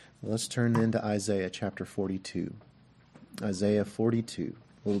Let's turn then to Isaiah chapter 42. Isaiah 42.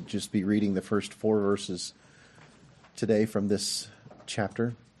 We'll just be reading the first 4 verses today from this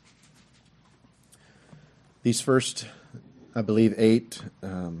chapter. These first, I believe, 8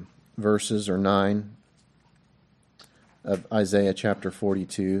 verses or 9 of Isaiah chapter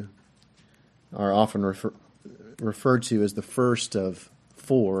 42 are often referred to as the first of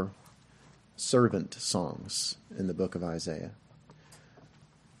 4 servant songs in the book of Isaiah.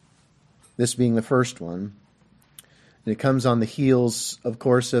 This being the first one. And it comes on the heels, of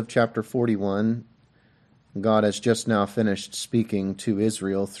course, of chapter 41. God has just now finished speaking to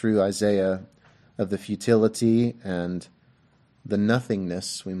Israel through Isaiah of the futility and the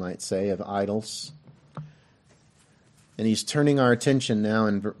nothingness, we might say, of idols. And he's turning our attention now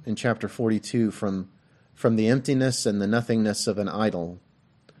in chapter 42 from the emptiness and the nothingness of an idol.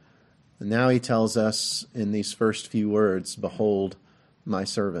 And now he tells us in these first few words, "Behold, my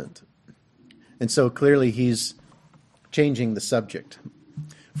servant." And so clearly he's changing the subject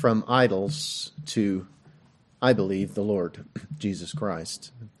from idols to, I believe, the Lord Jesus Christ,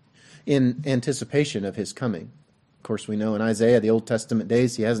 in anticipation of his coming. Of course, we know in Isaiah, the Old Testament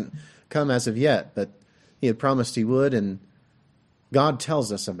days, he hasn't come as of yet, but he had promised he would, and God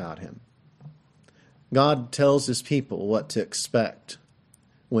tells us about him. God tells his people what to expect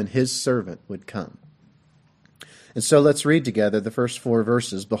when his servant would come. And so let's read together the first 4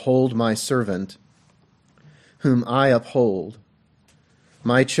 verses. "Behold my servant, whom I uphold,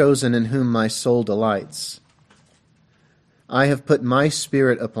 my chosen in whom my soul delights. I have put my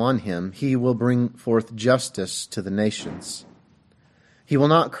spirit upon him. He will bring forth justice to the nations. He will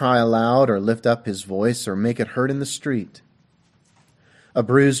not cry aloud or lift up his voice or make it heard in the street. A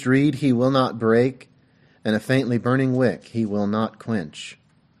bruised reed he will not break, and a faintly burning wick he will not quench.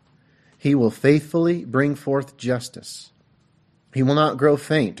 He will faithfully bring forth justice. He will not grow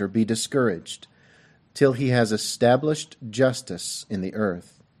faint or be discouraged till he has established justice in the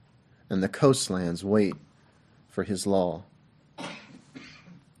earth, and the coastlands wait for his law." I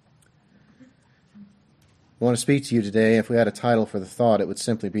want to speak to you today. If we had a title for the thought, it would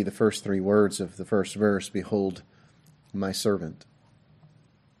simply be the first 3 words of the first verse, "Behold my servant."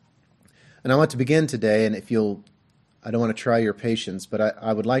 And I want to begin today, and I don't want to try your patience, but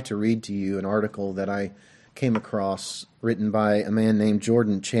I would like to read to you an article that I came across written by a man named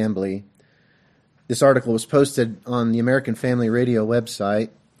Jordan Chambly. This article was posted on the American Family Radio website,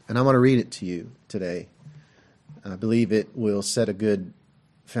 and I want to read it to you today. I believe it will set a good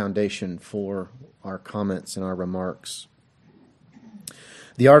foundation for our comments and our remarks.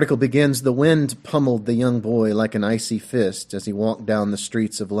 The article begins, "The wind pummeled the young boy like an icy fist as he walked down the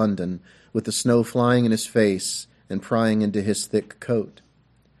streets of London with the snow flying in his face and prying into his thick coat.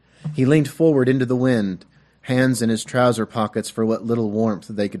 He leaned forward into the wind, hands in his trouser pockets for what little warmth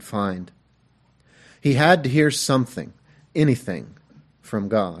they could find. He had to hear something, anything, from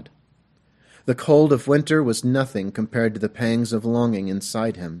God. The cold of winter was nothing compared to the pangs of longing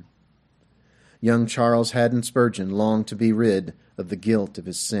inside him. Young Charles Haddon Spurgeon longed to be rid of the guilt of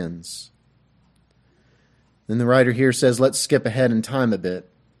his sins." Then the writer here says, let's skip ahead in time a bit.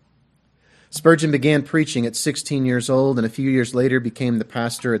 Spurgeon began preaching at 16 years old, and a few years later became the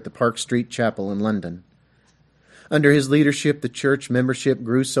pastor at the Park Street Chapel in London. Under his leadership, the church membership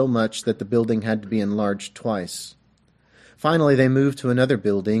grew so much that the building had to be enlarged twice. Finally, they moved to another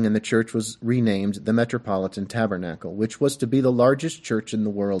building, and the church was renamed the Metropolitan Tabernacle, which was to be the largest church in the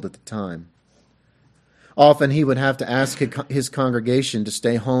world at the time. Often he would have to ask his congregation to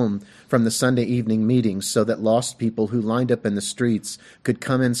stay home from the Sunday evening meetings so that lost people who lined up in the streets could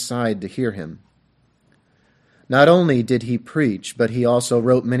come inside to hear him. Not only did he preach, but he also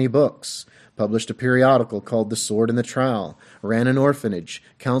wrote many books, published a periodical called The Sword and the Trowel, ran an orphanage,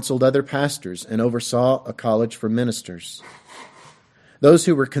 counseled other pastors, and oversaw a college for ministers. Those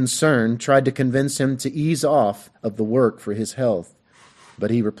who were concerned tried to convince him to ease off of the work for his health,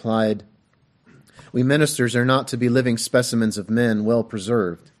 but he replied, "We ministers are not to be living specimens of men well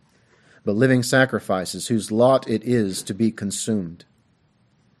preserved, but living sacrifices whose lot it is to be consumed."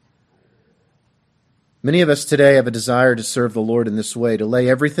 Many of us today have a desire to serve the Lord in this way, to lay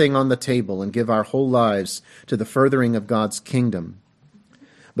everything on the table and give our whole lives to the furthering of God's kingdom.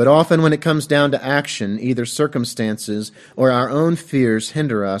 But often when it comes down to action, either circumstances or our own fears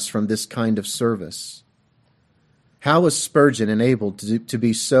hinder us from this kind of service. How was Spurgeon enabled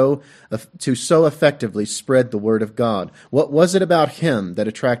to so effectively spread the word of God? What was it about him that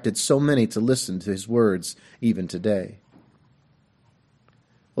attracted so many to listen to his words even today?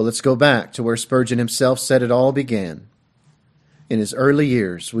 Well, let's go back to where Spurgeon himself said it all began. In his early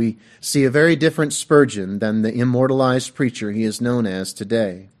years, we see a very different Spurgeon than the immortalized preacher he is known as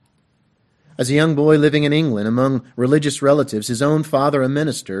today. As a young boy living in England among religious relatives, his own father a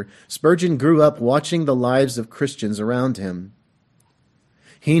minister, Spurgeon grew up watching the lives of Christians around him.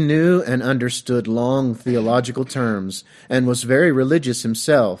 He knew and understood long theological terms and was very religious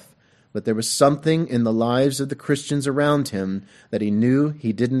himself, but there was something in the lives of the Christians around him that he knew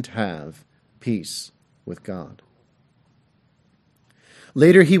he didn't have: peace with God.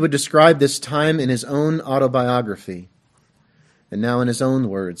 Later he would describe this time in his own autobiography. And now in his own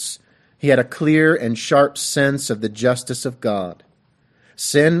words, he had a clear and sharp sense of the justice of God.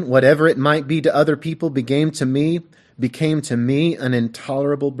 Sin, whatever it might be to other people, became to me an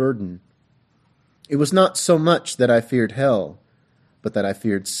intolerable burden. It was not so much that I feared hell, but that I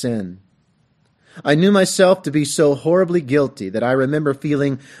feared sin. I knew myself to be so horribly guilty that I remember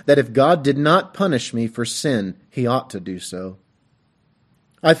feeling that if God did not punish me for sin, he ought to do so.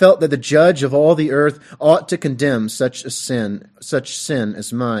 I felt that the judge of all the earth ought to condemn such sin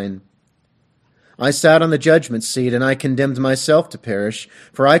as mine. I sat on the judgment seat, and I condemned myself to perish,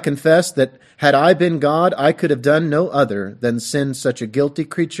 for I confessed that had I been God, I could have done no other than send such a guilty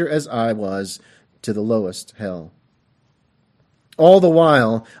creature as I was to the lowest hell. All the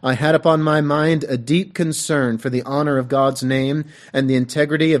while, I had upon my mind a deep concern for the honor of God's name and the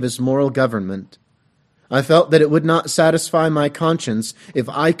integrity of his moral government. I felt that it would not satisfy my conscience if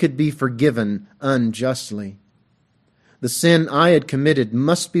I could be forgiven unjustly. The sin I had committed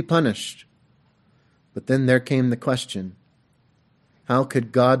must be punished. But then there came the question: how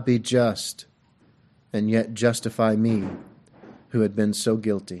could God be just and yet justify me, who had been so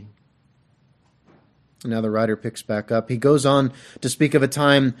guilty? Now the writer picks back up. He goes on to speak of a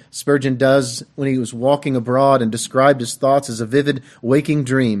time Spurgeon does when he was walking abroad and described his thoughts as a vivid waking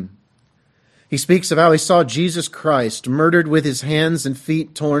dream. He speaks of how he saw Jesus Christ murdered with his hands and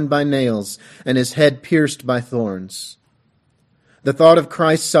feet torn by nails and his head pierced by thorns. The thought of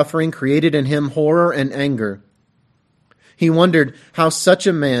Christ's suffering created in him horror and anger. He wondered how such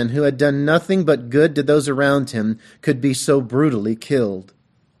a man who had done nothing but good to those around him could be so brutally killed.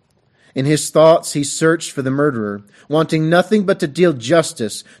 In his thoughts he searched for the murderer, wanting nothing but to deal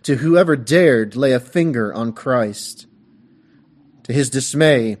justice to whoever dared lay a finger on Christ. To his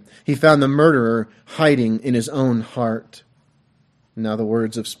dismay, he found the murderer hiding in his own heart. Now the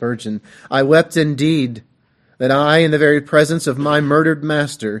words of Spurgeon: I wept indeed that I, in the very presence of my murdered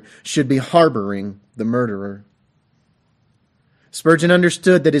master, should be harboring the murderer. Spurgeon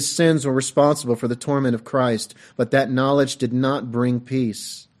understood that his sins were responsible for the torment of Christ, but that knowledge did not bring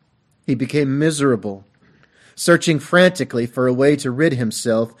peace. He became miserable, searching frantically for a way to rid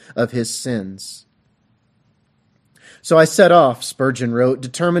himself of his sins. So I set off, Spurgeon wrote,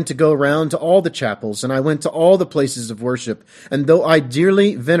 determined to go round to all the chapels, and I went to all the places of worship. And though I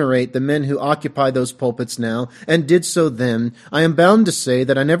dearly venerate the men who occupy those pulpits now, and did so then, I am bound to say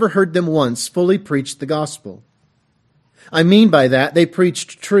that I never heard them once fully preach the gospel. I mean by that they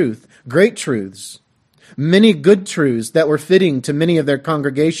preached truth, great truths, many good truths that were fitting to many of their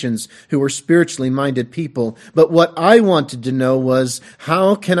congregations who were spiritually minded people. But what I wanted to know was,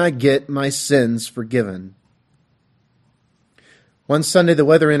 how can I get my sins forgiven? One Sunday the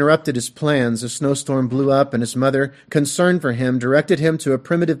weather interrupted his plans. A snowstorm blew up, and his mother, concerned for him, directed him to a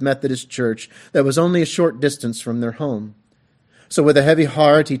primitive Methodist church that was only a short distance from their home. So with a heavy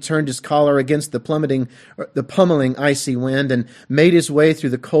heart he turned his collar against the pummeling icy wind and made his way through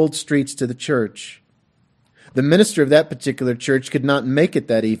the cold streets to the church. The minister of that particular church could not make it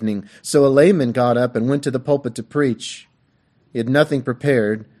that evening, so a layman got up and went to the pulpit to preach. He had nothing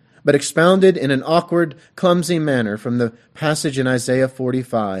prepared, but expounded in an awkward, clumsy manner from the passage in Isaiah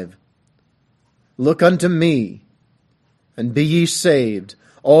 45. Look unto me, and be ye saved,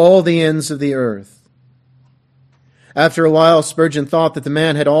 all the ends of the earth. After a while, Spurgeon thought that the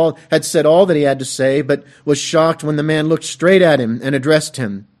man had said all that he had to say, but was shocked when the man looked straight at him and addressed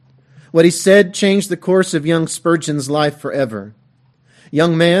him. What he said changed the course of young Spurgeon's life forever.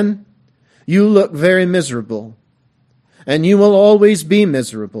 Young man, you look very miserable. And you will always be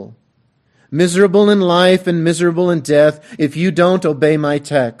miserable. Miserable in life and miserable in death if you don't obey my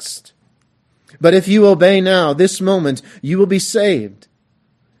text. But if you obey now, this moment, you will be saved.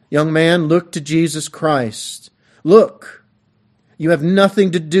 Young man, look to Jesus Christ. Look. You have nothing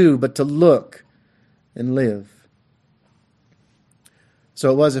to do but to look and live.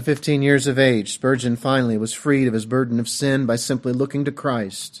 So it was at 15 years of age, Spurgeon finally was freed of his burden of sin by simply looking to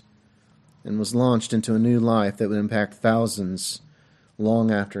Christ, and was launched into a new life that would impact thousands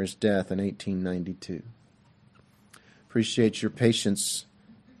long after his death in 1892. Appreciate your patience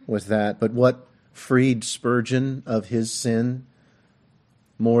with that. But what freed Spurgeon of his sin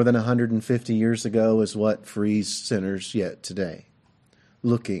more than 150 years ago is what frees sinners yet today.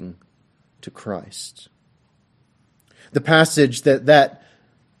 Looking to Christ. The passage that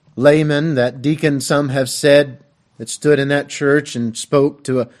layman, that deacon, some have said, that stood in that church and spoke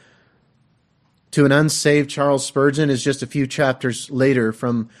to an unsaved Charles Spurgeon, is just a few chapters later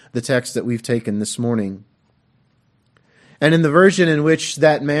from the text that we've taken this morning. And in the version in which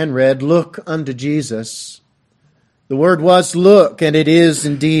that man read, "Look unto Jesus," the word was look, and it is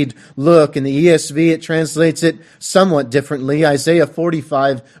indeed look. In the ESV, it translates it somewhat differently. Isaiah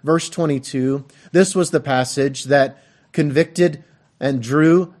 45, verse 22. This was the passage that convicted and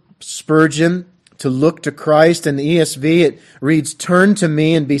drew Spurgeon to look to Christ. In the ESV, it reads, "Turn to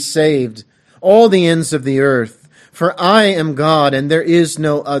me and be saved, all the ends of the earth, for I am God and there is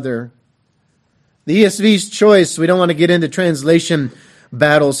no other." The ESV's choice, we don't want to get into translation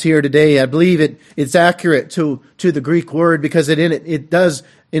battles here today. I believe it's accurate to the Greek word because it does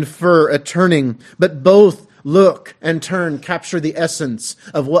infer a turning. But both look and turn capture the essence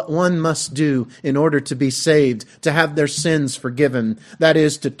of what one must do in order to be saved, to have their sins forgiven. That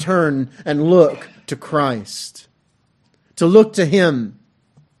is, to turn and look to Christ, to look to Him.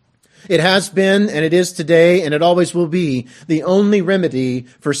 It has been, and it is today, and it always will be, the only remedy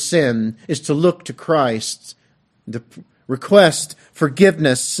for sin is to look to Christ, to request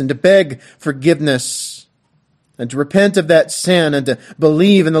forgiveness and to beg forgiveness, and to repent of that sin and to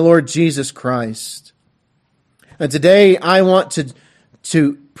believe in the Lord Jesus Christ. And today I want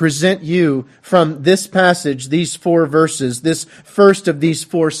to present you from this passage, these 4 verses, this first of these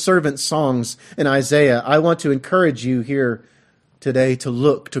 4 servant songs in Isaiah. I want to encourage you here today to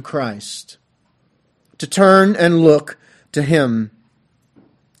look to Christ, to turn and look to Him.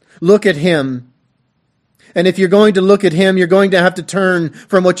 Look at Him. And if you're going to look at Him, you're going to have to turn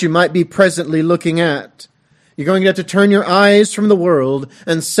from what you might be presently looking at. You're going to have to turn your eyes from the world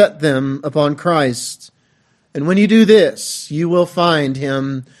and set them upon Christ. And when you do this, you will find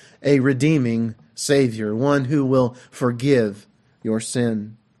Him a redeeming Savior, one who will forgive your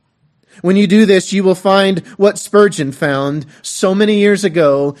sin. When you do this, you will find what Spurgeon found so many years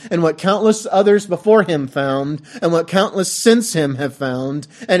ago, and what countless others before him found, and what countless since him have found.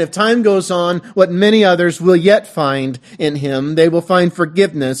 And if time goes on, what many others will yet find in Him. They will find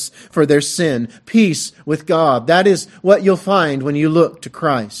forgiveness for their sin, peace with God. That is what you'll find when you look to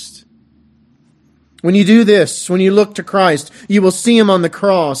Christ. When you do this, when you look to Christ, you will see Him on the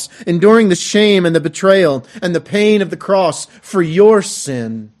cross, enduring the shame and the betrayal and the pain of the cross for your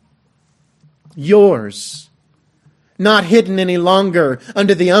sin. Yours, not hidden any longer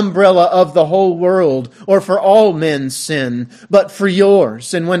under the umbrella of the whole world or for all men's sin, but for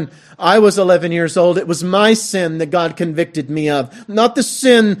yours. And when I was 11 years old, it was my sin that God convicted me of, not the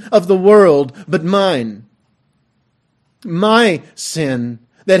sin of the world, but mine. My sin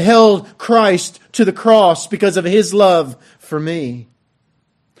that held Christ to the cross because of His love for me.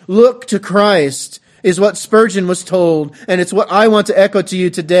 Look to Christ is what Spurgeon was told, and it's what I want to echo to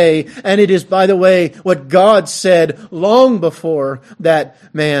you today. And it is, by the way, what God said long before that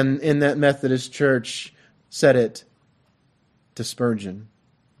man in that Methodist church said it to Spurgeon.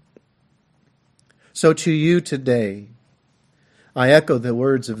 So to you today, I echo the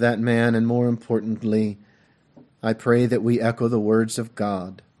words of that man, and more importantly, I pray that we echo the words of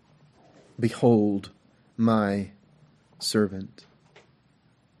God. Behold my servant.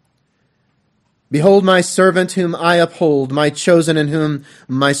 Behold my servant whom I uphold, my chosen in whom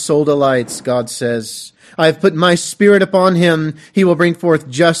my soul delights, God says. I have put my Spirit upon him. He will bring forth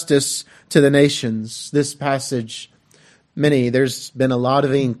justice to the nations. This passage, there's been a lot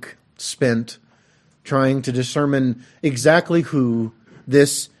of ink spent trying to determine exactly who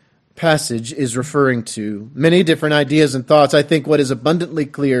this passage is referring to. Many different ideas and thoughts. I think what is abundantly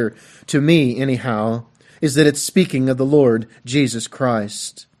clear, to me anyhow, is that it's speaking of the Lord Jesus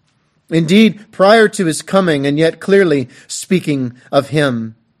Christ. Indeed, prior to His coming, and yet clearly speaking of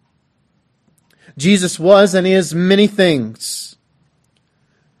Him. Jesus was and is many things,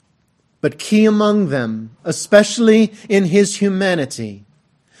 but key among them, especially in His humanity,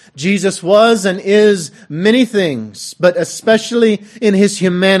 Jesus was and is many things, but especially in His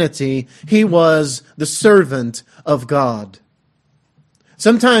humanity, He was the servant of God.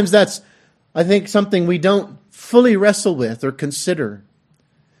 Sometimes that's, I think, something we don't fully wrestle with or consider.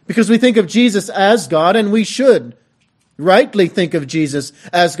 Because we think of Jesus as God, and we should rightly think of Jesus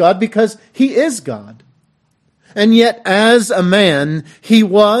as God because He is God. And yet, as a man, He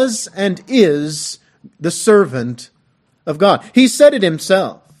was and is the servant of God. He said it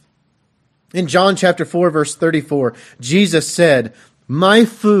Himself. In John chapter 4, verse 34, Jesus said, "My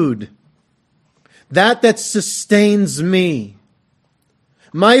food, that sustains me,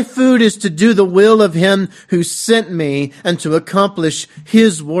 my food is to do the will of Him who sent me and to accomplish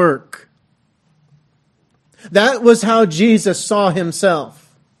His work." That was how Jesus saw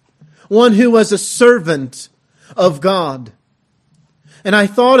himself. One who was a servant of God. And I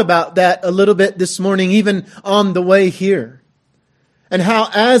thought about that a little bit this morning, even on the way here. And how,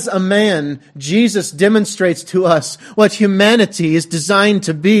 as a man, Jesus demonstrates to us what humanity is designed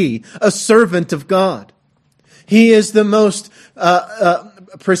to be, a servant of God. He is the most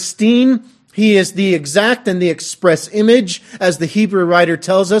pristine. He is the exact and the express image, as the Hebrew writer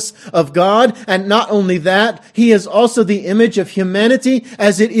tells us, of God. And not only that, he is also the image of humanity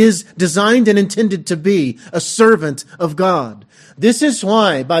as it is designed and intended to be, a servant of God. This is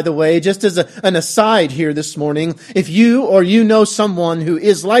why, by the way, just as an aside here this morning, if you or you know someone who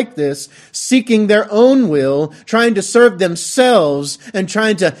is like this, seeking their own will, trying to serve themselves and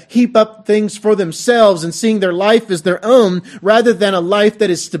trying to heap up things for themselves and seeing their life as their own rather than a life that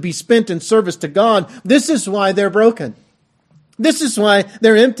is to be spent in service to God, this is why they're broken. This is why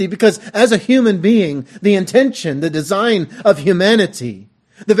they're empty, because as a human being, the intention, the design of humanity,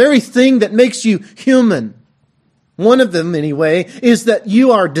 the very thing that makes you human, one of them, anyway, is that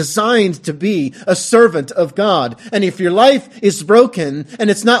you are designed to be a servant of God. And if your life is broken and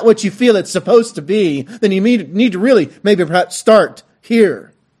it's not what you feel it's supposed to be, then you need to really maybe perhaps start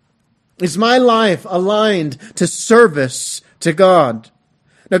here. Is my life aligned to service to God?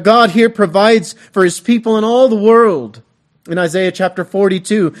 Now, God here provides for his people in all the world, in Isaiah chapter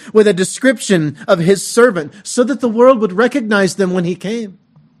 42, with a description of his servant so that the world would recognize them when he came.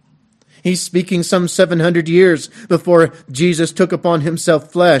 He's speaking some 700 years before Jesus took upon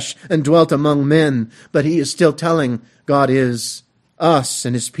himself flesh and dwelt among men. But he is still telling God is us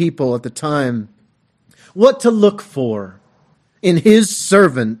and his people at the time what to look for in his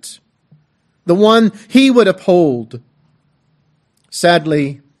servant, the one he would uphold.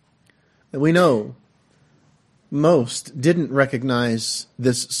 Sadly, we know most didn't recognize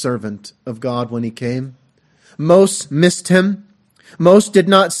this servant of God when he came. Most missed him. Most did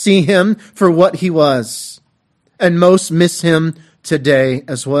not see him for what he was. And most miss him today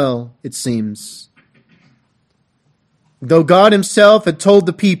as well, it seems. Though God himself had told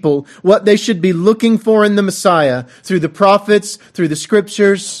the people what they should be looking for in the Messiah through the prophets, through the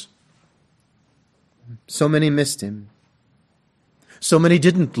scriptures, so many missed him. So many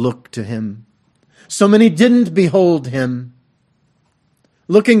didn't look to him. So many didn't behold him.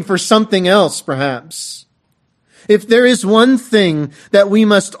 Looking for something else, perhaps. If there is one thing that we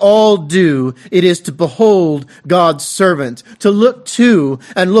must all do, it is to behold God's servant, to look to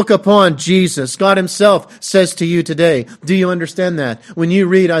and look upon Jesus. God himself says to you today, do you understand that? When you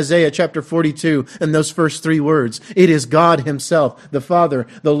read Isaiah chapter 42 and those first three words, it is God himself, the Father,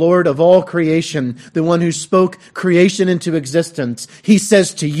 the Lord of all creation, the one who spoke creation into existence. He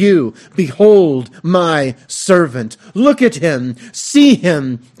says to you, behold my servant. Look at him, see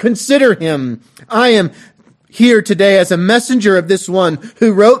him, consider him. I am here today as a messenger of this one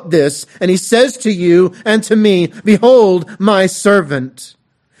who wrote this, and he says to you and to me, behold my servant.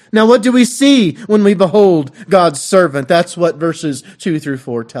 Now what do we see when we behold God's servant? That's what verses 2 through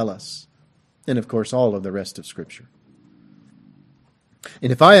 4 tell us. And of course all of the rest of Scripture.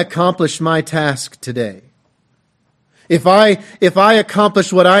 And if I accomplish my task today, if I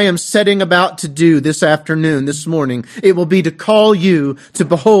accomplish what I am setting about to do this afternoon, this morning, it will be to call you to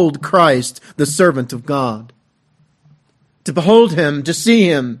behold Christ, the servant of God. To behold him, to see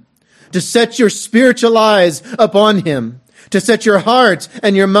him, to set your spiritual eyes upon him, to set your heart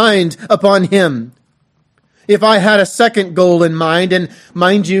and your mind upon him. If I had a second goal in mind, and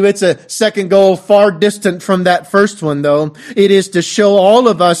mind you, it's a second goal far distant from that first one, though, it is to show all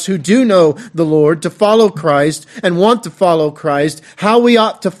of us who do know the Lord, to follow Christ and want to follow Christ, how we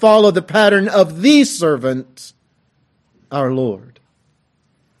ought to follow the pattern of the servant, our Lord.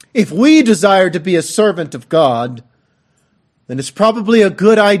 If we desire to be a servant of God, then it's probably a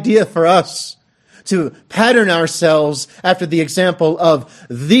good idea for us to pattern ourselves after the example of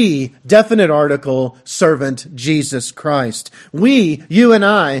the definite article servant, Jesus Christ. We, you and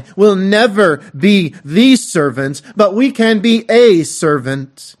I, will never be the servant, but we can be a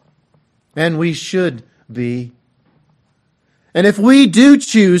servant. And we should be. And if we do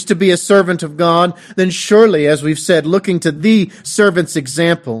choose to be a servant of God, then surely, as we've said, looking to the servant's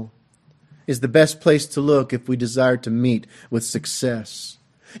example is the best place to look if we desire to meet with success.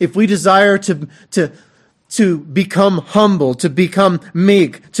 If we desire to become humble, to become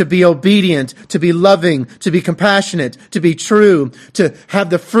meek, to be obedient, to be loving, to be compassionate, to be true, to have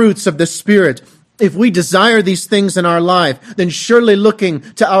the fruits of the Spirit, if we desire these things in our life, then surely looking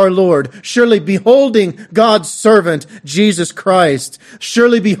to our Lord, surely beholding God's servant, Jesus Christ,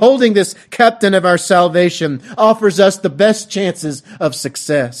 surely beholding this captain of our salvation offers us the best chances of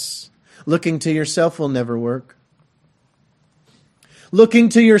success. Looking to yourself will never work. Looking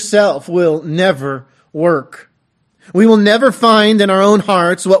to yourself will never work. We will never find in our own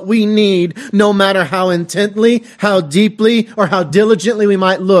hearts what we need, no matter how intently, how deeply, or how diligently we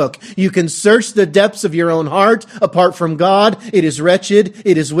might look. You can search the depths of your own heart apart from God. It is wretched,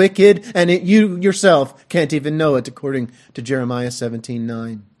 it is wicked, and you yourself can't even know it, according to Jeremiah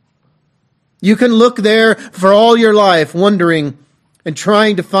 17:9. You can look there for all your life, wondering and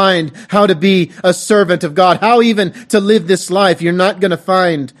trying to find how to be a servant of God, how even to live this life. You're not going to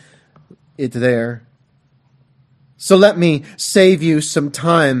find it there. So let me save you some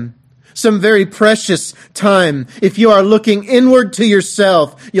time, some very precious time. If you are looking inward to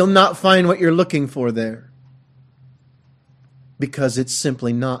yourself, you'll not find what you're looking for there, because it's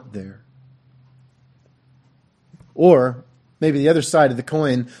simply not there. Or maybe the other side of the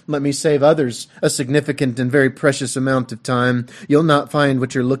coin, let me save others a significant and very precious amount of time. You'll not find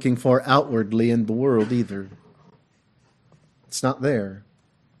what you're looking for outwardly in the world either. It's not there.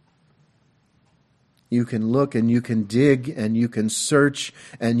 You can look and you can dig and you can search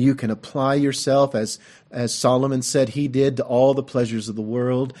and you can apply yourself, as Solomon said he did, to all the pleasures of the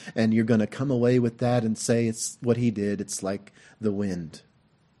world, and you're going to come away with that and say it's what he did. It's like the wind.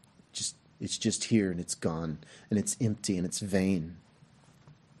 It's just here and it's gone and it's empty and it's vain.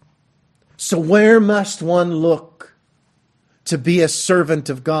 So where must one look to be a servant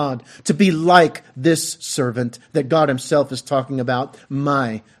of God, to be like this servant that God himself is talking about,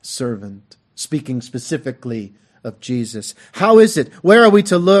 my servant? Speaking specifically of Jesus. How is it? Where are we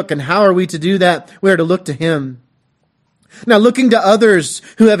to look, and how are we to do that? We are to look to him. Now, looking to others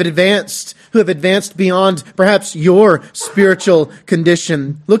who have advanced beyond perhaps your spiritual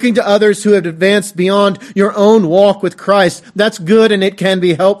condition, looking to others who have advanced beyond your own walk with Christ, that's good and it can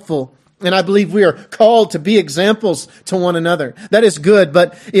be helpful. And I believe we are called to be examples to one another. That is good.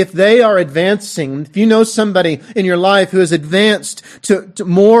 But if they are advancing, if you know somebody in your life who has advanced to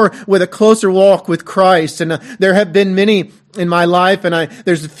more with a closer walk with Christ, and there have been many in my life, and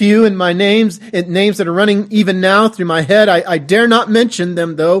there's a few in my names that are running even now through my head. I dare not mention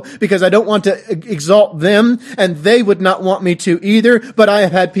them, though, because I don't want to exalt them, and they would not want me to either. But I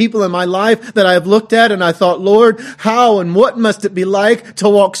have had people in my life that I have looked at, and I thought, Lord, how and what must it be like to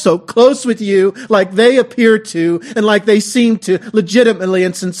walk so close with you, like they appear to, and like they seem to legitimately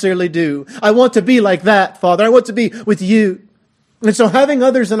and sincerely do. I want to be like that, Father. I want to be with you. And so having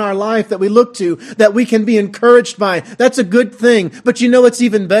others in our life that we look to, that we can be encouraged by, that's a good thing. But you know what's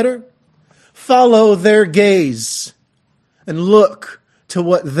even better? Follow their gaze and look to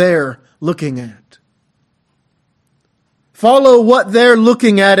what they're looking at. Follow what they're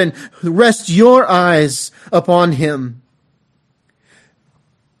looking at and rest your eyes upon him.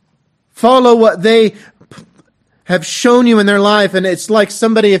 Follow what they have shown you in their life. And it's like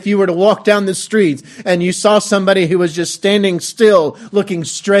somebody, if you were to walk down the street and you saw somebody who was just standing still, looking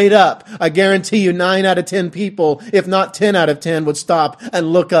straight up, I guarantee you 9 out of 10 people, if not 10 out of 10, would stop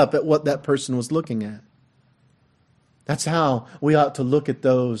and look up at what that person was looking at. That's how we ought to look at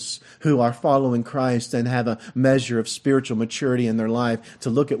those who are following Christ and have a measure of spiritual maturity in their life, to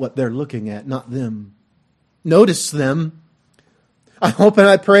look at what they're looking at, not them. Notice them. I hope and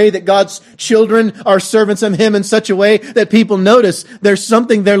I pray that God's children are servants of him in such a way that people notice there's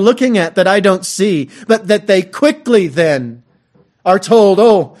something they're looking at that I don't see, but that they quickly then are told,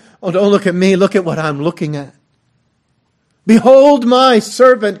 oh, don't look at me, look at what I'm looking at. Behold my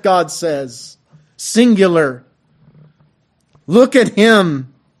servant, God says, singular. Look at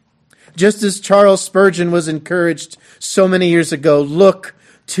him. Just as Charles Spurgeon was encouraged so many years ago, look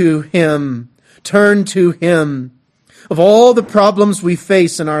to him, turn to him. Of all the problems we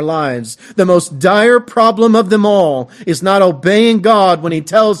face in our lives, the most dire problem of them all is not obeying God when he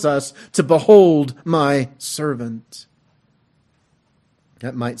tells us to behold my servant.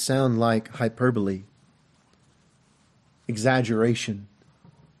 That might sound like hyperbole, exaggeration.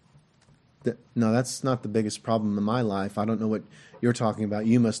 No, that's not the biggest problem in my life. I don't know what you're talking about.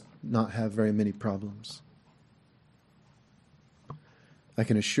 You must not have very many problems. I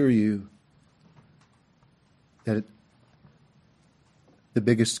can assure you that the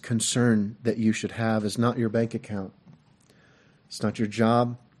biggest concern that you should have is not your bank account. It's not your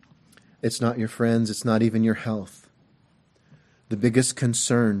job. It's not your friends. It's not even your health. The biggest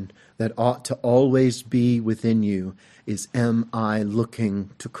concern that ought to always be within you is, am I looking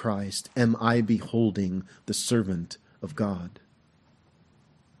to Christ? Am I beholding the servant of God?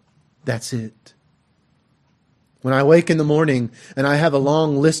 That's it. When I wake in the morning and I have a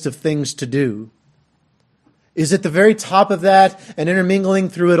long list of things to do, is at the very top of that and intermingling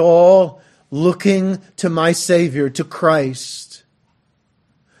through it all, looking to my Savior, to Christ,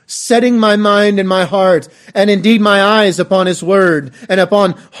 setting my mind and my heart, and indeed my eyes upon His Word, and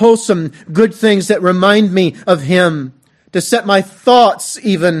upon wholesome, good things that remind me of Him, to set my thoughts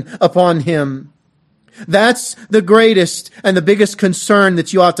even upon Him. That's the greatest and the biggest concern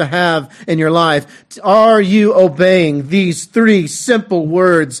that you ought to have in your life. Are you obeying these three simple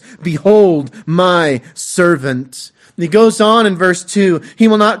words? Behold, my servant. And he goes on in verse 2, he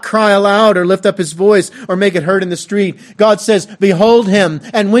will not cry aloud or lift up his voice or make it heard in the street. God says, behold him.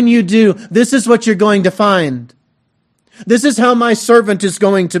 And when you do, this is what you're going to find. This is how my servant is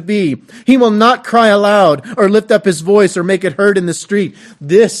going to be. He will not cry aloud or lift up his voice or make it heard in the street.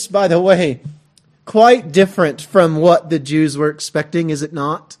 This, by the way, quite different from what the Jews were expecting, is it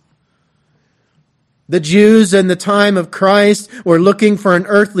not? The Jews in the time of Christ were looking for an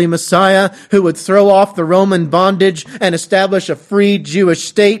earthly Messiah who would throw off the Roman bondage and establish a free Jewish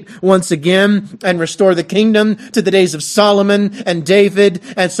state once again and restore the kingdom to the days of Solomon and David,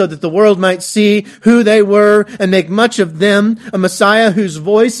 and so that the world might see who they were and make much of them, a Messiah whose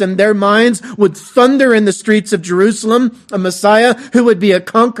voice and their minds would thunder in the streets of Jerusalem, a Messiah who would be a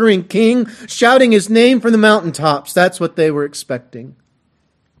conquering king, shouting his name from the mountaintops. That's what they were expecting.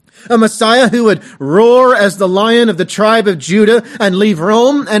 A Messiah who would roar as the lion of the tribe of Judah and leave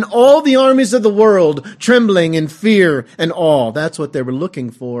Rome and all the armies of the world trembling in fear and awe. That's what they were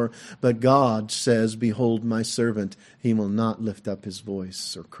looking for. But God says, behold my servant. He will not lift up his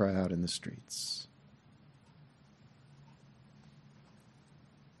voice or cry out in the streets.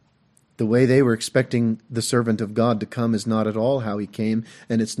 The way they were expecting the servant of God to come is not at all how he came,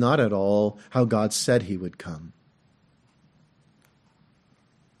 and it's not at all how God said he would come.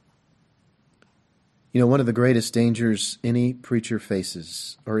 You know, one of the greatest dangers any preacher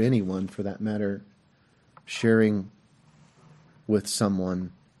faces, or anyone for that matter, sharing with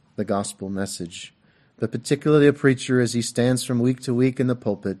someone the gospel message, but particularly a preacher as he stands from week to week in the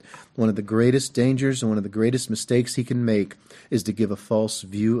pulpit, one of the greatest dangers and one of the greatest mistakes he can make is to give a false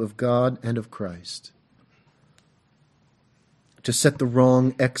view of God and of Christ. To set the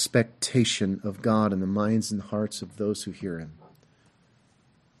wrong expectation of God in the minds and hearts of those who hear him.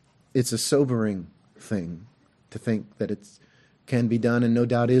 It's a sobering thing to think that it can be done, and no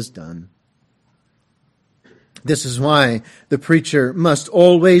doubt is done. This is why the preacher must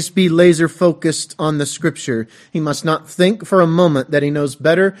always be laser focused on the Scripture. He must not think for a moment that he knows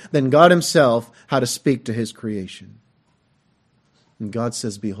better than God himself how to speak to his creation. And God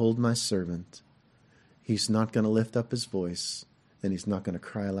says, behold my servant. He's not going to lift up his voice, and he's not going to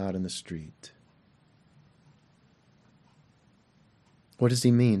cry aloud in the street. What does he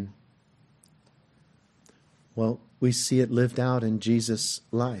mean? Well, we see it lived out in Jesus'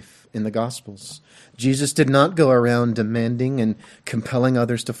 life in the Gospels. Jesus did not go around demanding and compelling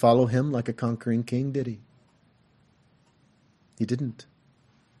others to follow him like a conquering king, did he? He didn't.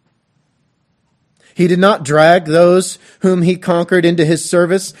 He did not drag those whom he conquered into his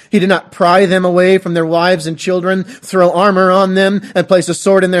service. He did not pry them away from their wives and children, throw armor on them, and place a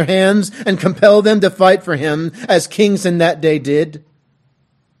sword in their hands, and compel them to fight for him as kings in that day did.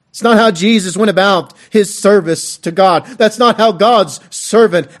 It's not how Jesus went about his service to God. That's not how God's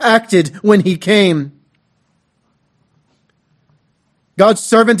servant acted when he came. God's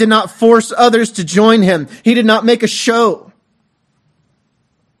servant did not force others to join him. He did not make a show.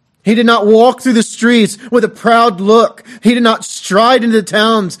 He did not walk through the streets with a proud look. He did not stride into the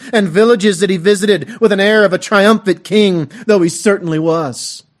towns and villages that he visited with an air of a triumphant king, though he certainly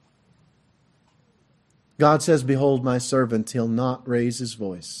was. God says, behold my servant, he'll not raise his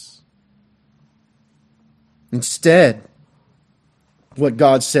voice. Instead, what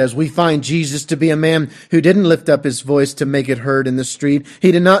God says, we find Jesus to be a man who didn't lift up his voice to make it heard in the street.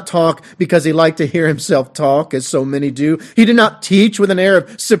 He did not talk because he liked to hear himself talk, as so many do. He did not teach with an air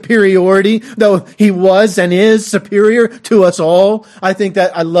of superiority, though he was and is superior to us all.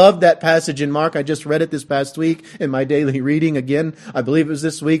 I love that passage in Mark. I just read it this past week in my daily reading again. I believe it was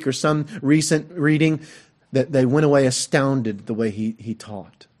this week or some recent reading, that they went away astounded the way he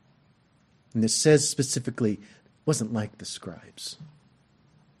taught. And it says specifically, it wasn't like the scribes.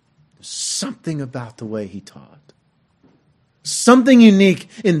 Something about the way he taught. Something unique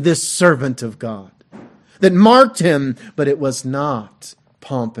in this servant of God that marked him, but it was not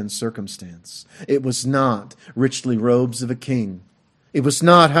pomp and circumstance. It was not richly robes of a king. It was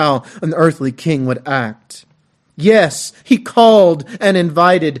not how an earthly king would act. Yes, he called and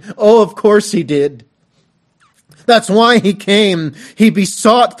invited. Oh, of course he did. That's why he came. He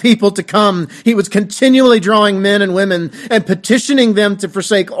besought people to come. He was continually drawing men and women and petitioning them to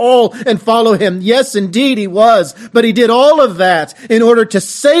forsake all and follow him. Yes, indeed he was. But he did all of that in order to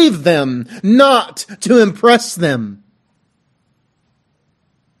save them, not to impress them.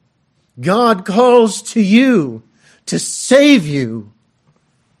 God calls to you to save you.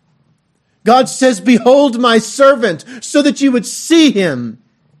 God says, behold my servant, so that you would see him.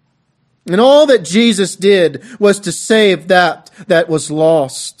 And all that Jesus did was to save that was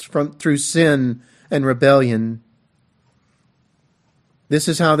lost through sin and rebellion. This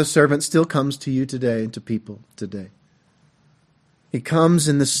is how the servant still comes to you today and to people today. He comes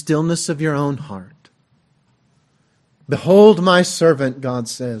in the stillness of your own heart. Behold my servant, God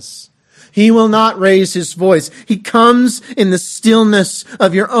says. He will not raise his voice. He comes in the stillness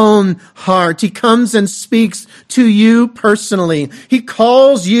of your own heart. He comes and speaks to you personally. He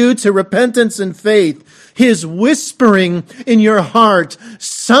calls you to repentance and faith. His whispering in your heart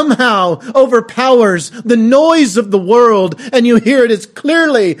somehow overpowers the noise of the world, and you hear it as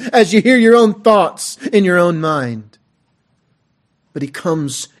clearly as you hear your own thoughts in your own mind. But he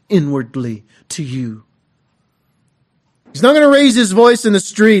comes inwardly to you. He's not going to raise his voice in the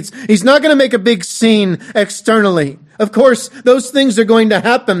streets. He's not going to make a big scene externally. Of course, those things are going to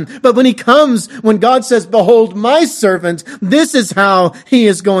happen. But when he comes, when God says, behold my servant, this is how he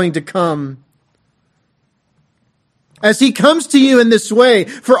is going to come. As he comes to you in this way,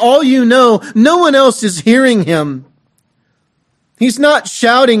 for all you know, no one else is hearing him. He's not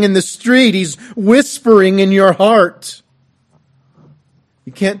shouting in the street. He's whispering in your heart.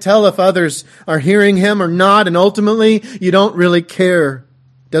 You can't tell if others are hearing him or not, and ultimately, you don't really care.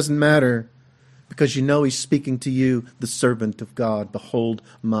 It doesn't matter, because you know he's speaking to you, the servant of God. Behold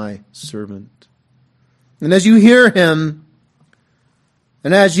my servant. And as you hear him,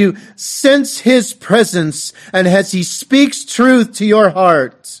 and as you sense his presence, and as he speaks truth to your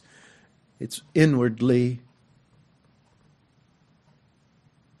heart, it's inwardly.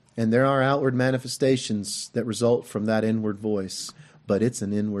 And there are outward manifestations that result from that inward voice. But it's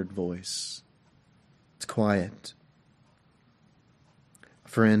an inward voice. It's quiet.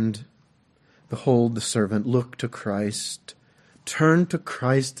 Friend, behold the servant. Look to Christ. Turn to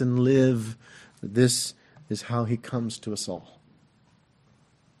Christ and live. This is how he comes to us all.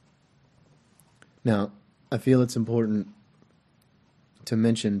 Now, I feel it's important to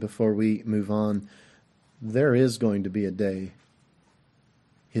mention before we move on, there is going to be a day,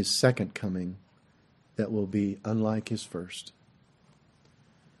 his second coming, that will be unlike his first.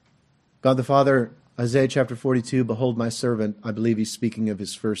 God the Father, Isaiah chapter 42, behold my servant. I believe he's speaking of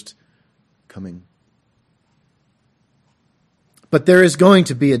his first coming. But there is going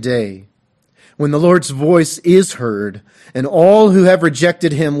to be a day when the Lord's voice is heard, and all who have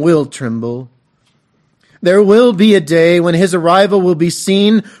rejected him will tremble. There will be a day when his arrival will be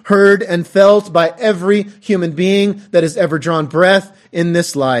seen, heard, and felt by every human being that has ever drawn breath in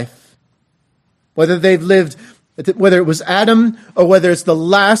this life. Whether it was Adam, or whether it's the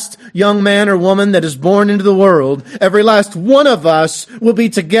last young man or woman that is born into the world, every last one of us will be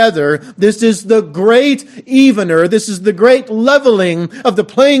together. This is the great evener. This is the great leveling of the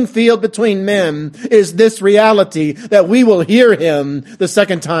playing field between men, is this reality that we will hear him the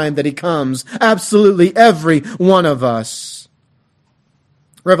second time that he comes. Absolutely every one of us.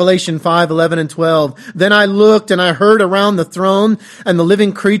 Revelation 5:11 and 12. Then I looked and I heard around the throne and the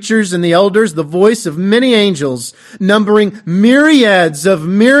living creatures and the elders the voice of many angels, numbering myriads of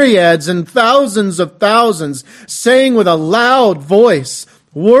myriads and thousands of thousands, saying with a loud voice,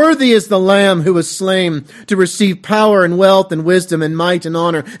 worthy is the Lamb who was slain to receive power and wealth and wisdom and might and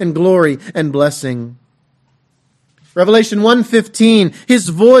honor and glory and blessing. Revelation 1:15. His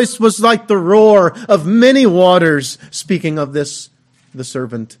voice was like the roar of many waters, speaking of this, the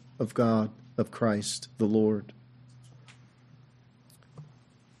servant of God, of Christ, the Lord. I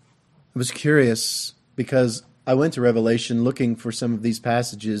was curious because I went to Revelation looking for some of these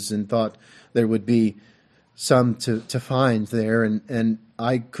passages and thought there would be some to find there, and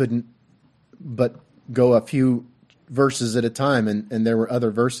I couldn't but go a few verses at a time, and there were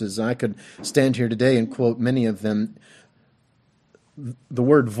other verses. I could stand here today and quote many of them. The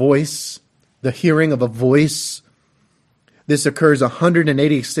word voice, the hearing of a voice, this occurs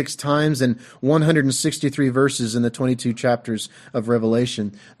 186 times in 163 verses in the 22 chapters of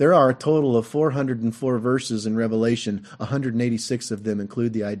Revelation. There are a total of 404 verses in Revelation. 186 of them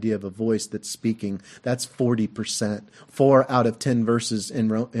include the idea of a voice that's speaking. That's 40%. 4 out of 10 verses in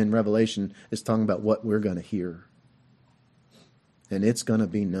Revelation is talking about what we're going to hear. And it's going to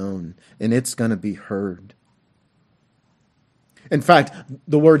be known. And it's going to be heard. In fact,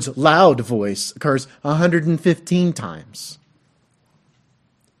 the words loud voice occurs 115 times.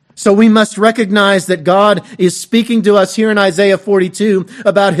 So we must recognize that God is speaking to us here in Isaiah 42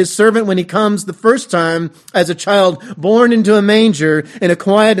 about his servant when he comes the first time as a child born into a manger in a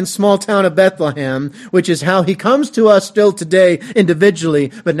quiet and small town of Bethlehem, which is how he comes to us still today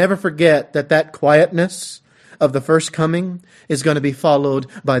individually. But never forget that that quietness of the first coming is going to be followed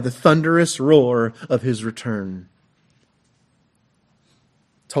by the thunderous roar of his return.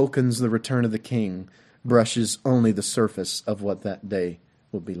 Tolkien's The Return of the King brushes only the surface of what that day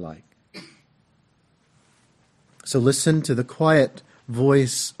will be like. So listen to the quiet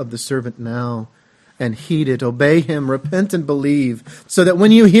voice of the servant now and heed it. Obey him, repent and believe, so that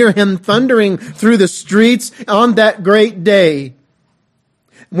when you hear him thundering through the streets on that great day,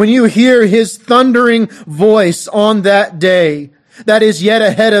 when you hear his thundering voice on that day, that is yet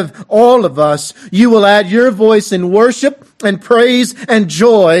ahead of all of us, you will add your voice in worship and praise and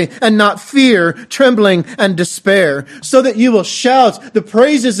joy and not fear, trembling and despair, so that you will shout the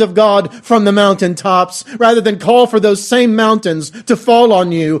praises of God from the mountaintops rather than call for those same mountains to fall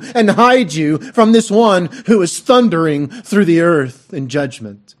on you and hide you from this one who is thundering through the earth in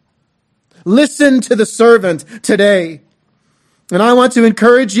judgment. Listen to the servant today. And I want to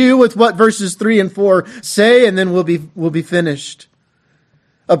encourage you with what verses 3 and 4 say, and then we'll be finished.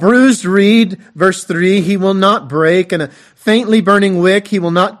 A bruised reed, verse 3, he will not break, and a faintly burning wick he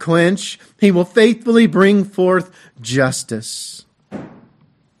will not quench. He will faithfully bring forth justice.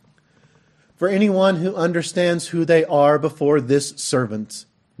 For anyone who understands who they are before this servant,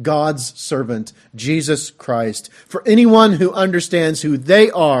 God's servant, Jesus Christ, for anyone who understands who they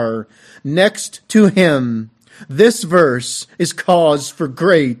are next to him, this verse is cause for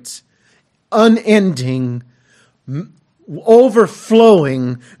great, unending,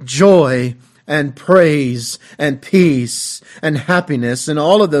 overflowing joy and praise and peace and happiness and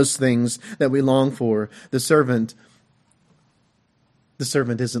all of those things that we long for. The servant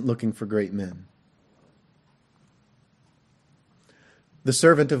isn't looking for great men. The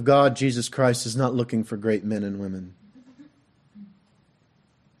servant of God, Jesus Christ, is not looking for great men and women.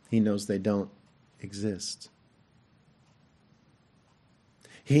 He knows they don't exist.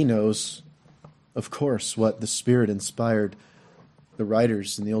 He knows, of course, what the Spirit inspired the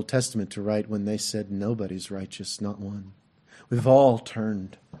writers in the Old Testament to write when they said, nobody's righteous, not one. We've all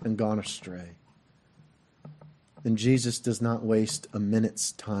turned and gone astray. And Jesus does not waste a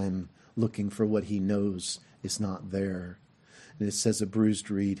minute's time looking for what he knows is not there. And it says a bruised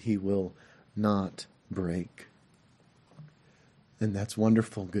reed he will not break. And that's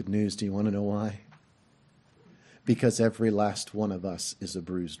wonderful good news. Do you want to know why? Because every last one of us is a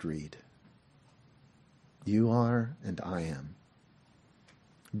bruised reed. You are and I am.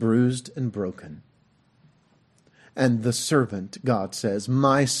 Bruised and broken. And the servant, God says,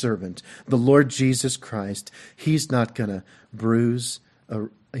 my servant, the Lord Jesus Christ, he's not going to break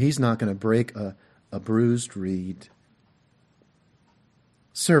a bruised reed.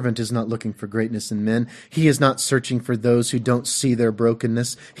 Servant is not looking for greatness in men. He is not searching for those who don't see their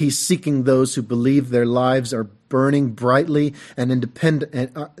brokenness. He's seeking those who believe their lives are burning brightly and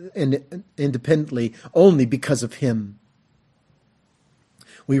independently only because of him.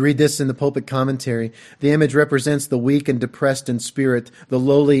 We read this in the pulpit commentary. The image represents the weak and depressed in spirit, the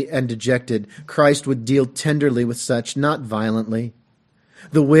lowly and dejected. Christ would deal tenderly with such, not violently.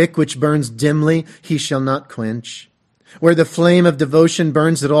 The wick which burns dimly, he shall not quench. Where the flame of devotion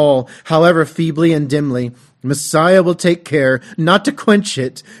burns at all, however feebly and dimly, Messiah will take care not to quench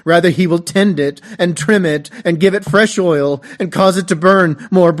it. Rather, he will tend it and trim it and give it fresh oil and cause it to burn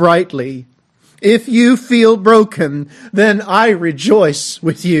more brightly. If you feel broken, then I rejoice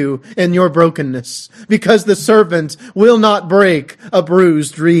with you in your brokenness, because the servant will not break a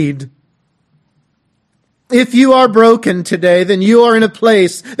bruised reed. If you are broken today, then you are in a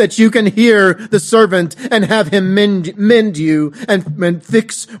place that you can hear the servant and have him mend you and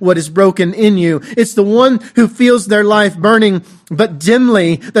fix what is broken in you. It's the one who feels their life burning but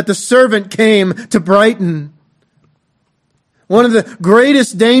dimly that the servant came to brighten. One of the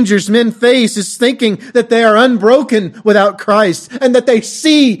greatest dangers men face is thinking that they are unbroken without Christ and that they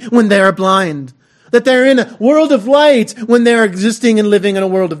see when they are blind, that they're in a world of light when they're existing and living in a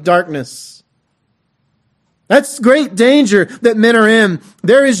world of darkness. That's great danger that men are in.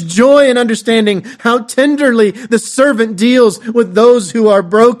 There is joy in understanding how tenderly the servant deals with those who are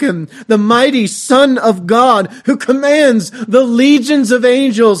broken. The mighty Son of God who commands the legions of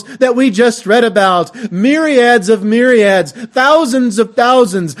angels that we just read about. Myriads of myriads, thousands of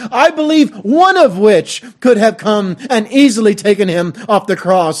thousands. I believe one of which could have come and easily taken him off the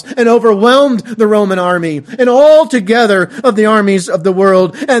cross and overwhelmed the Roman army and all together of the armies of the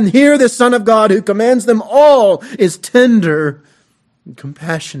world. And here the Son of God who commands them all is tender and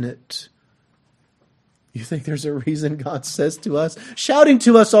compassionate. You think there's a reason God says to us, shouting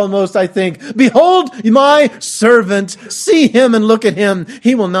to us almost, I think, "Behold my servant, see him and look at him.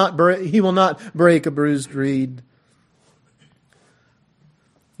 He will not break a bruised reed."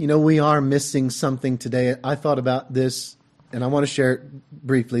 You know, we are missing something today. I thought about this, and I want to share it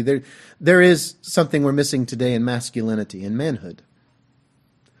briefly. There is something we're missing today in masculinity, in manhood.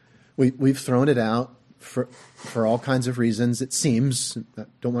 We've thrown it out for all kinds of reasons, it seems. I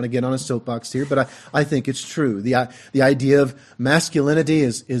don't want to get on a soapbox here, but I think it's true. The idea of masculinity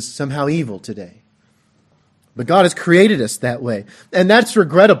is somehow evil today. But God has created us that way. And that's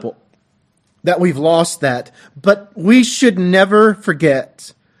regrettable that we've lost that. But we should never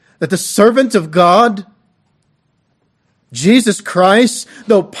forget that the servant of God, Jesus Christ,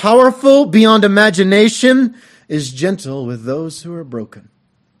 though powerful beyond imagination, is gentle with those who are broken.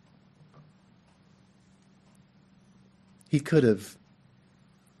 He could have,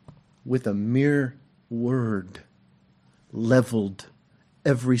 with a mere word, leveled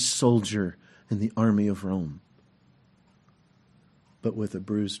every soldier in the army of Rome. But with a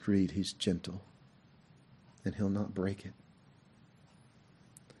bruised reed, he's gentle, and he'll not break it.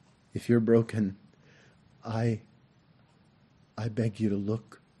 If you're broken, I beg you to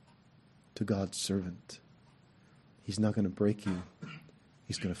look to God's servant. He's not going to break you.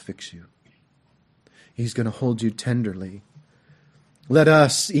 He's going to fix you. He's going to hold you tenderly. Let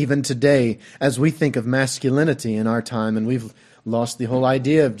us, even today, as we think of masculinity in our time, and we've lost the whole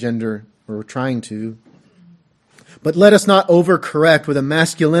idea of gender, or we're trying to, but let us not overcorrect with a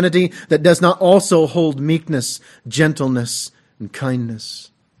masculinity that does not also hold meekness, gentleness, and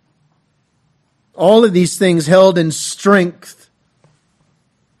kindness. All of these things held in strength.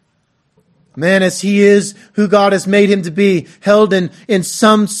 Man, as he is who God has made him to be, held in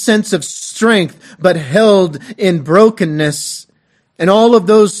some sense of strength, but held in brokenness. And all of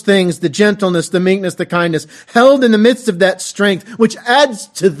those things, the gentleness, the meekness, the kindness, held in the midst of that strength, which adds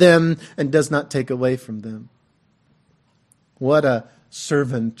to them and does not take away from them. What a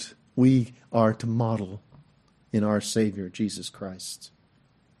servant we are to model in our Savior, Jesus Christ.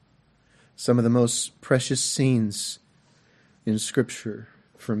 Some of the most precious scenes in Scripture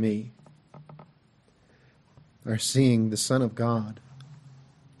for me are seeing the Son of God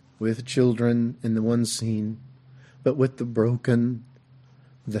with children in the one scene, but with the broken,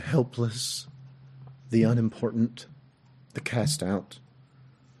 the helpless, the unimportant, the cast out.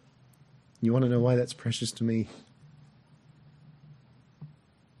 You want to know why that's precious to me?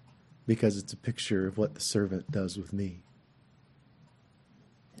 Because it's a picture of what the servant does with me.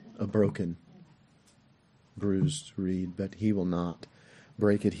 A broken, bruised reed, but he will not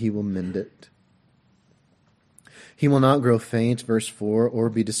break it, he will mend it. He will not grow faint, verse 4, or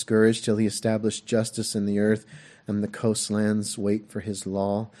be discouraged till he establish justice in the earth, and the coastlands wait for his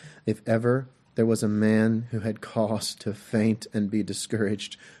law. If ever there was a man who had cause to faint and be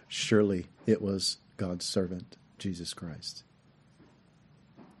discouraged, surely it was God's servant, Jesus Christ.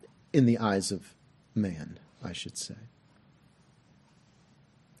 In the eyes of man, I should say.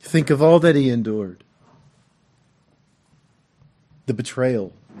 Think of all that he endured. The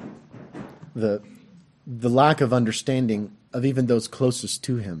betrayal, the lack of understanding of even those closest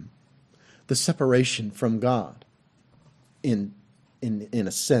to him, the separation from God in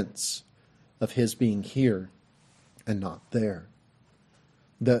a sense of his being here and not there.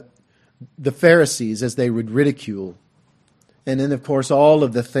 The Pharisees, as they would ridicule, and then of course all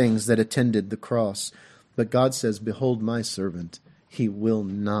of the things that attended the cross. But God says, "Behold my servant, he will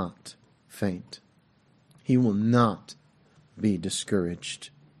not faint. He will not be discouraged."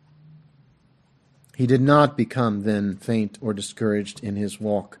 He did not become then faint or discouraged in his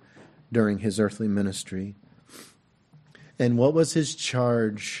walk during his earthly ministry. And what was his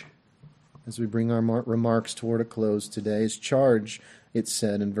charge? As we bring our remarks toward a close today, his charge, it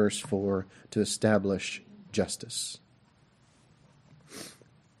said in verse 4, to establish justice.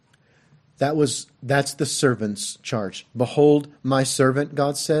 That's the servant's charge. Behold my servant,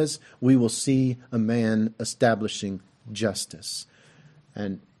 God says. We will see a man establishing justice.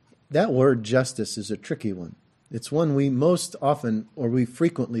 And that word justice is a tricky one. It's one we most often, or we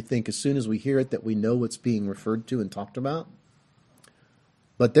frequently think as soon as we hear it, that we know what's being referred to and talked about.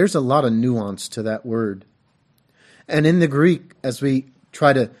 But there's a lot of nuance to that word. And in the Greek, as we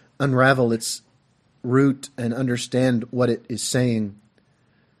try to unravel its root and understand what it is saying,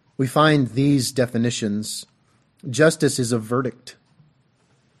 we find these definitions. Justice is a verdict.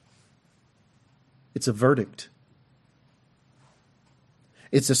 It's a verdict.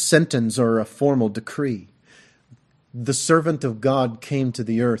 It's a sentence or a formal decree. The servant of God came to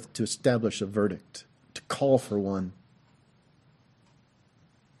the earth to establish a verdict, to call for one.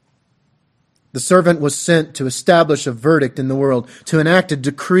 The servant was sent to establish a verdict in the world, to enact a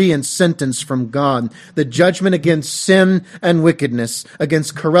decree and sentence from God, the judgment against sin and wickedness,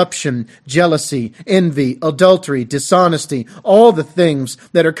 against corruption, jealousy, envy, adultery, dishonesty, all the things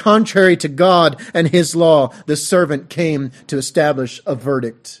that are contrary to God and His law. The servant came to establish a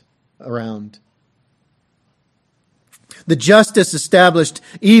verdict around. The justice established,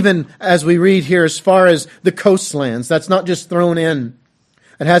 even as we read here, as far as the coastlands. That's not just thrown in.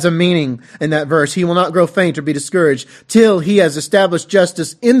 It has a meaning in that verse. He will not grow faint or be discouraged till he has established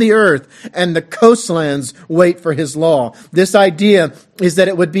justice in the earth, and the coastlands wait for his law. This idea is that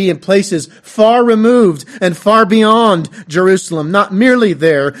it would be in places far removed and far beyond Jerusalem, not merely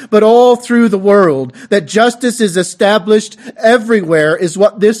there, but all through the world. That justice is established everywhere is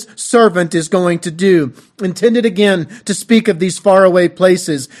what this servant is going to do. Intended again to speak of these faraway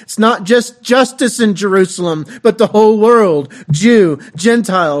places. It's not just justice in Jerusalem, but the whole world. Jew,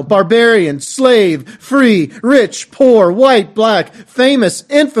 Gentile, barbarian, slave, free, rich, poor, white, black, famous,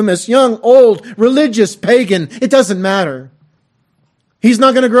 infamous, young, old, religious, pagan. It doesn't matter. He's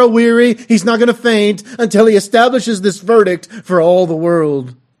not going to grow weary. He's not going to faint until he establishes this verdict for all the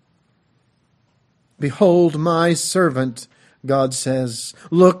world. Behold my servant, God says.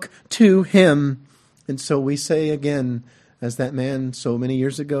 Look to him. And so we say again, as that man so many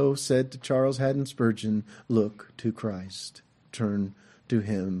years ago said to Charles Haddon Spurgeon, look to Christ, turn to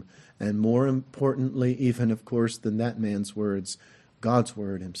him. And more importantly, even of course, than that man's words, God's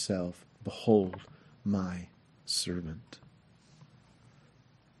word himself, behold my servant.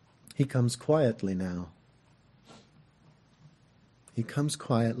 He comes quietly now. He comes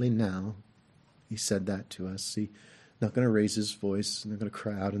quietly now. He said that to us. He's not going to raise his voice, not going to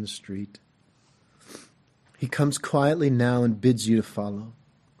cry out in the street. He comes quietly now and bids you to follow.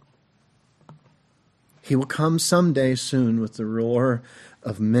 He will come someday soon with the roar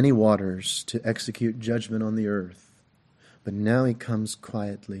of many waters to execute judgment on the earth. But now he comes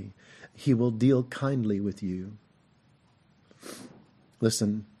quietly. He will deal kindly with you.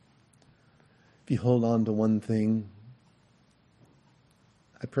 Listen, if you hold on to one thing,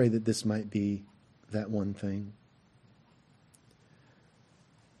 I pray that this might be that one thing.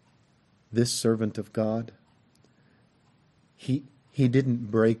 This servant of God, He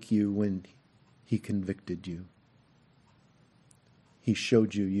didn't break you when he convicted you. He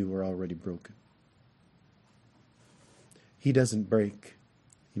showed you were already broken. He doesn't break,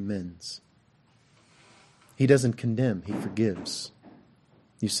 he mends. He doesn't condemn, he forgives.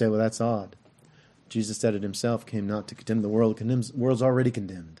 You say, well, that's odd. Jesus said it himself, came not to condemn the world. The world's already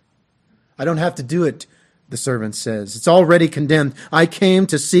condemned. I don't have to do it, the servant says. It's already condemned. I came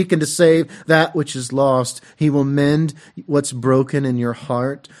to seek and to save that which is lost. He will mend what's broken in your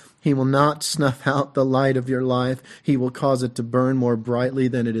heart. He will not snuff out the light of your life. He will cause it to burn more brightly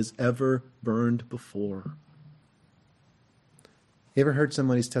than it has ever burned before. You ever heard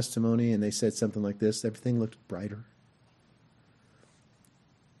somebody's testimony and they said something like this? Everything looked brighter.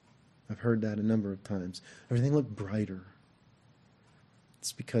 I've heard that a number of times. Everything looked brighter.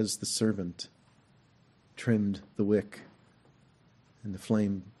 It's because the servant trimmed the wick, and the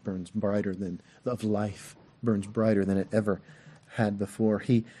flame burns brighter than of life burns brighter than it ever had before.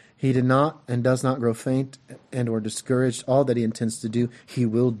 He did not and does not grow faint and or discouraged. All that he intends to do, he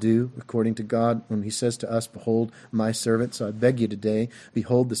will do according to God. When he says to us, behold my servant. So I beg you today,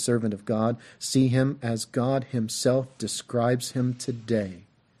 behold the servant of God. See him as God himself describes him today.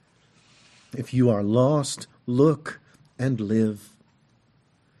 If you are lost, look and live.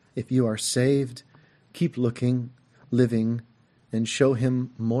 If you are saved, keep looking, living, and show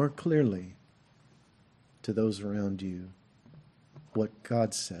him more clearly to those around you what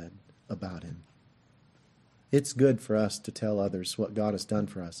God said about him. It's good for us to tell others what God has done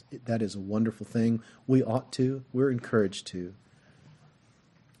for us. That is a wonderful thing. We ought to. We're encouraged to.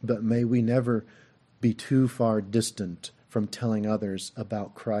 But may we never be too far distant from telling others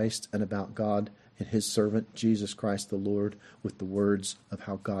about Christ and about God and his servant, Jesus Christ the Lord, with the words of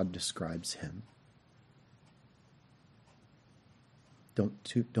how God describes him.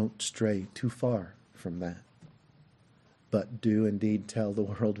 Don't stray too far from that. But do indeed tell the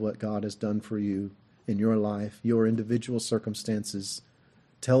world what God has done for you in your life, your individual circumstances.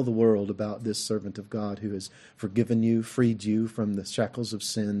 Tell the world about this servant of God who has forgiven you, freed you from the shackles of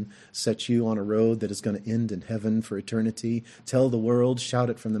sin, set you on a road that is going to end in heaven for eternity. Tell the world, shout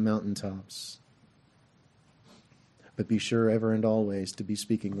it from the mountaintops. But be sure ever and always to be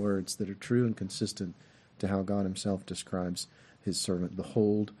speaking words that are true and consistent to how God himself describes his servant.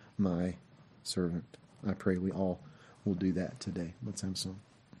 Behold my servant. I pray we all will do that today. Let's have some.